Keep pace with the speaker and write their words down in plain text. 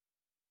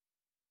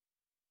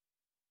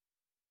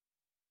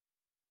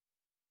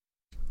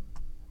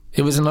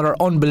It was another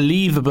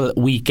unbelievable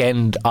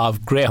weekend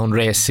of greyhound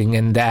racing,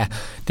 and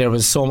there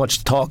was so much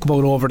to talk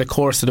about over the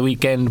course of the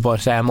weekend,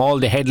 but all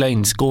the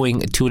headlines going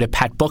to the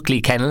Pat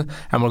Buckley kennel,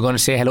 and we're going to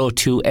say hello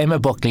to Emma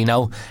Buckley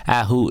now,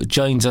 who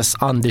joins us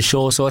on the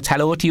show. So it's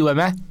hello to you,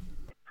 Emma.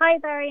 Hi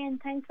Barry,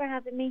 and thanks for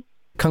having me.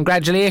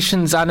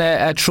 Congratulations on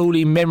a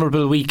truly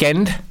memorable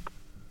weekend.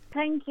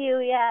 Thank you.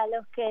 Yeah,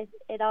 look,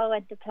 it all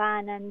went to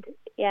plan, and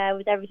yeah, it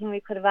was everything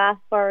we could have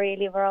asked for,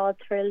 really. We're all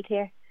thrilled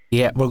here.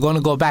 Yeah, we're going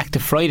to go back to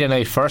Friday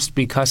night first,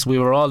 because we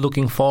were all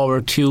looking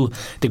forward to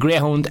the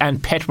Greyhound and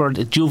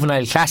Petworth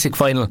Juvenile Classic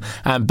final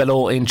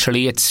below in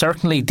Tralee. It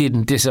certainly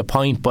didn't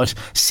disappoint, but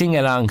Sing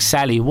Along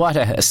Sally, what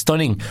a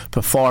stunning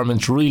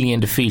performance really in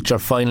the feature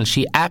final.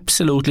 She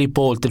absolutely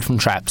bolted from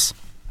traps.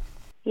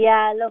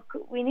 Yeah,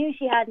 look, we knew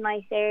she had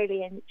nice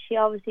early, and she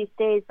obviously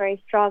stays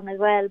very strong as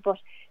well, but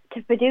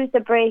to produce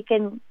a break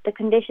in the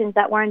conditions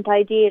that weren't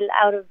ideal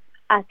out of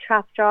a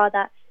trap draw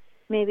that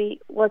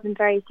maybe wasn't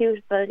very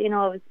suitable, you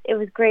know, it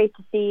was great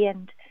to see,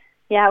 and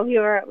yeah, we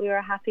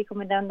were happy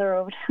coming down the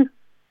road.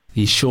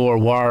 You sure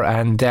were,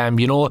 and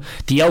you know,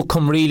 the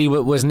outcome really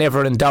was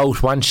never in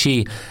doubt. Once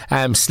she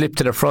slipped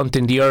to the front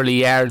in the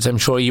early yards, I'm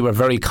sure you were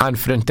very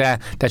confident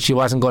that she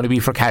wasn't going to be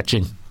for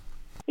catching.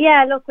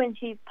 Yeah, look, when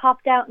she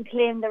popped out and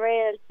claimed the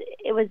rails,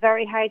 it was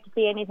very hard to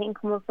see anything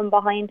coming from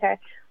behind her.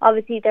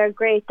 Obviously they're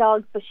great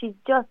dogs, but she's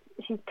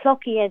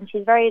plucky and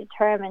she's very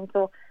determined,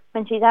 so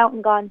when she's out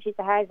and gone, she's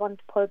a hard one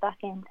to pull back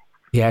in.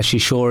 Yeah, she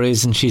sure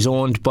is, and she's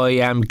owned by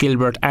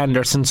Gilbert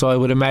Anderson, so I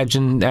would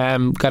imagine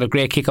got a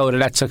great kick out of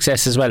that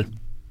success as well.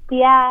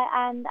 Yeah,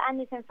 and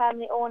Anderson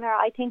family owner,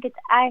 I think it's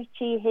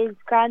Archie, his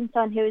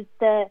grandson, who's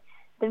the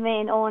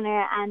main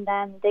owner, and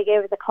they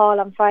gave us a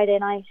call on Friday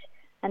night,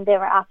 and they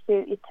were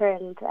absolutely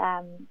thrilled.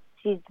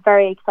 She's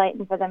very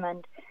exciting for them,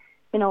 and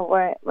you know,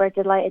 we're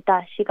delighted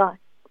that she got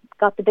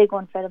the big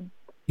one for them.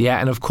 Yeah,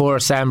 and of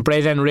course,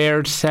 bred and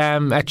reared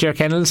at your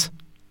kennels.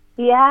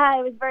 Yeah,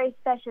 it was very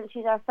special.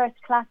 She's our first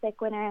classic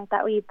winner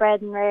that we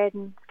bred and reared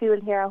and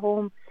schooled here at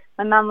home.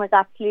 My mum was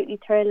absolutely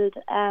thrilled.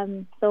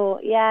 So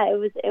yeah, it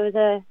was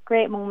a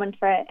great moment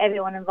for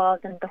everyone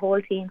involved and the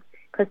whole team,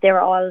 because they were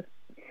all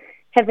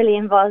heavily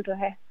involved with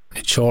her.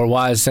 It sure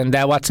was. And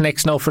what's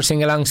next now for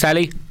Sing Along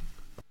Sally?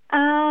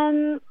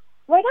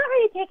 We're not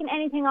really taking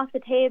anything off the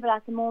table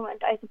at the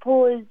moment. I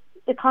suppose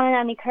the Conor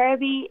Annie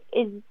Kirby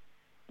is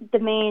the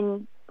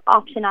main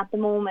option at the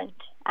moment.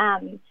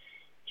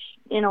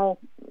 You know,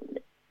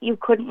 you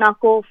couldn't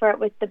not go for it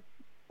with the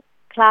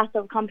class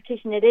of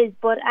competition it is,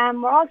 but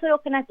we're also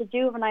looking at the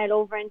juvenile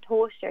over in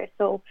Toaster,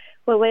 so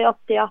we'll weigh up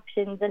the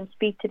options and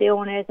speak to the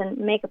owners and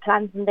make a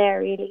plan from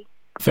there, really.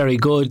 Very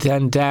good.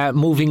 And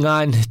moving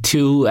on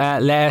to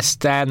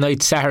last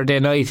night, Saturday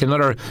night,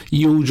 another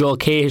huge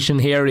occasion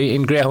here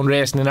in greyhound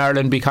racing in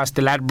Ireland, because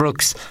the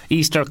Ladbrokes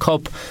Easter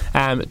Cup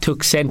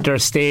took centre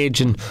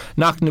stage, and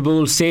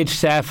Knocknabull Sid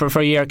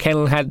for your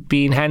kennel had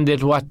been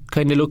handed what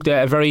kind of looked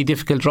a very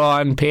difficult draw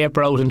on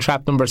paper out in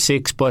trap number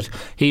 6, but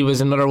he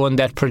was another one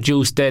that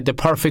produced the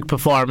perfect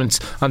performance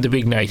on the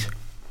big night.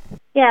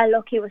 Yeah,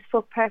 look, he was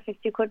foot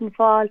perfect. You couldn't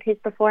fault his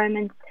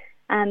performance.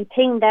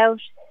 Pinged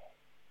out.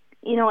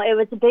 You know, it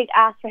was a big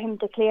ask for him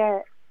to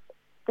clear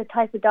the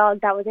type of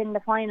dog that was in the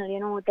final. You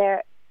know,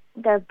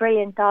 they're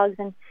brilliant dogs,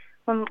 and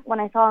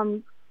when I saw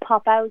him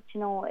pop out, you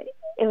know,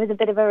 it was a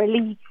bit of a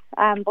relief.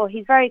 But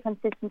he's very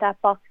consistent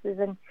at boxes,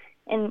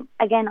 and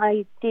again,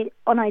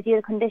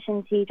 unideal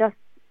conditions, he just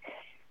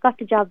got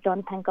the job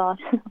done, thank God.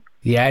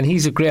 Yeah, and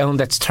he's a greyhound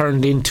that's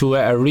turned into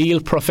a real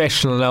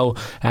professional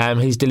now.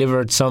 He's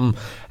delivered some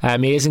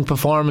amazing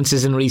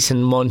performances in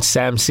recent months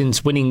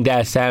since winning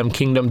that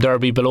Kingdom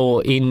Derby below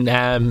in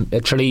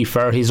Tralee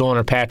for his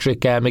owner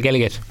Patrick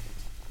McGilligan.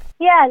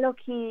 Yeah, look,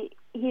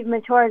 he's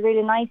matured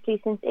really nicely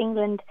since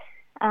England.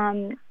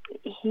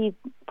 He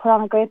put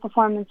on a great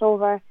performance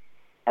over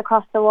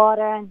across the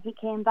water, and he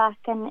came back,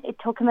 and it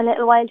took him a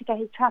little while to get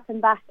his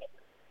trapping back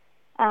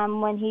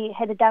when he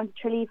headed down to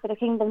Tralee for the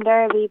Kingdom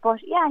Derby. But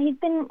yeah, he's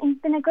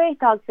been a great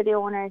dog for the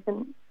owners,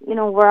 and you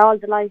know, we're all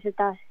delighted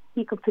that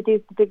he could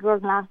produce the big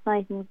run last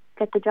night and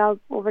get the job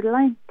over the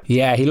line.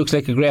 Yeah, he looks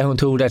like a greyhound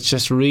too that's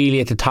just really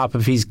at the top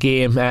of his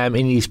game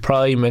in his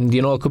prime, and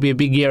you know, it could be a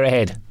big year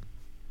ahead.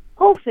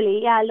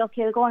 Hopefully, yeah, look,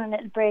 he'll go on a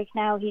little break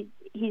now.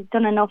 He's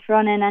done enough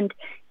running and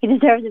he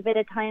deserves a bit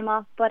of time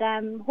off, but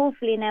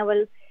hopefully now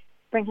we'll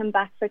bring him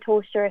back for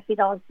Toaster if he's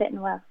all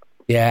fitting well.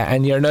 Yeah,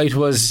 and your night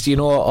was, you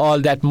know, all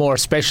that more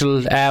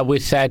special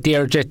with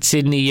Deirdre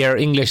Sydney, your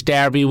English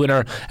Derby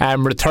winner,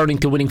 returning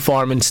to winning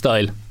form and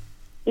style.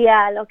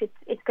 Yeah, look,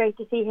 it's great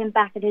to see him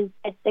back at his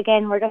best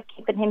again. We're just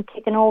keeping him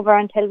ticking over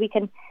until we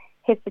can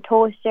hit the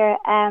Toaster.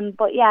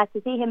 But yeah,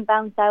 to see him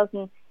bounce out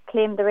and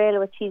claim the rail,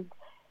 which he's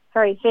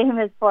very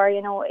famous for,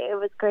 you know, it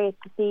was great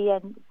to see,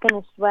 and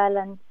finished well,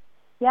 and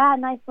yeah,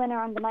 nice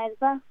winner on the night as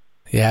well.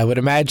 Yeah, I would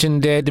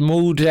imagine the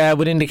mood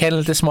within the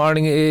kennel this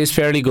morning is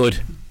fairly good.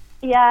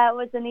 Yeah, it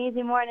was an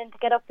easy morning to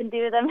get up and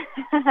do them.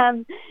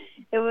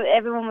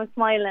 Everyone was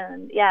smiling,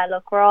 and yeah,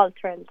 look, we're all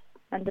thrilled.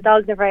 And the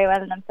dogs are very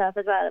well in themselves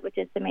as well, which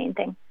is the main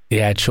thing.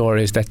 Yeah, it sure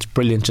is. That's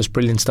brilliant, just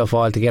brilliant stuff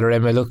altogether,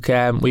 Emma. Look,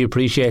 we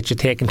appreciate you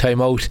taking time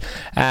out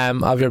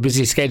of your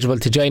busy schedule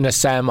to join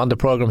us on the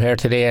programme here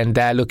today, and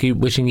look,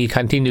 wishing you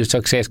continued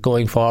success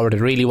going forward.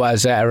 It really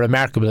was a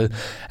remarkable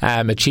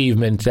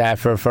achievement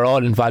for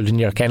all involved in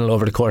your kennel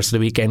over the course of the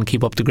weekend.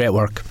 Keep up the great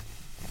work.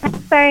 Thanks,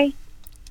 Barry.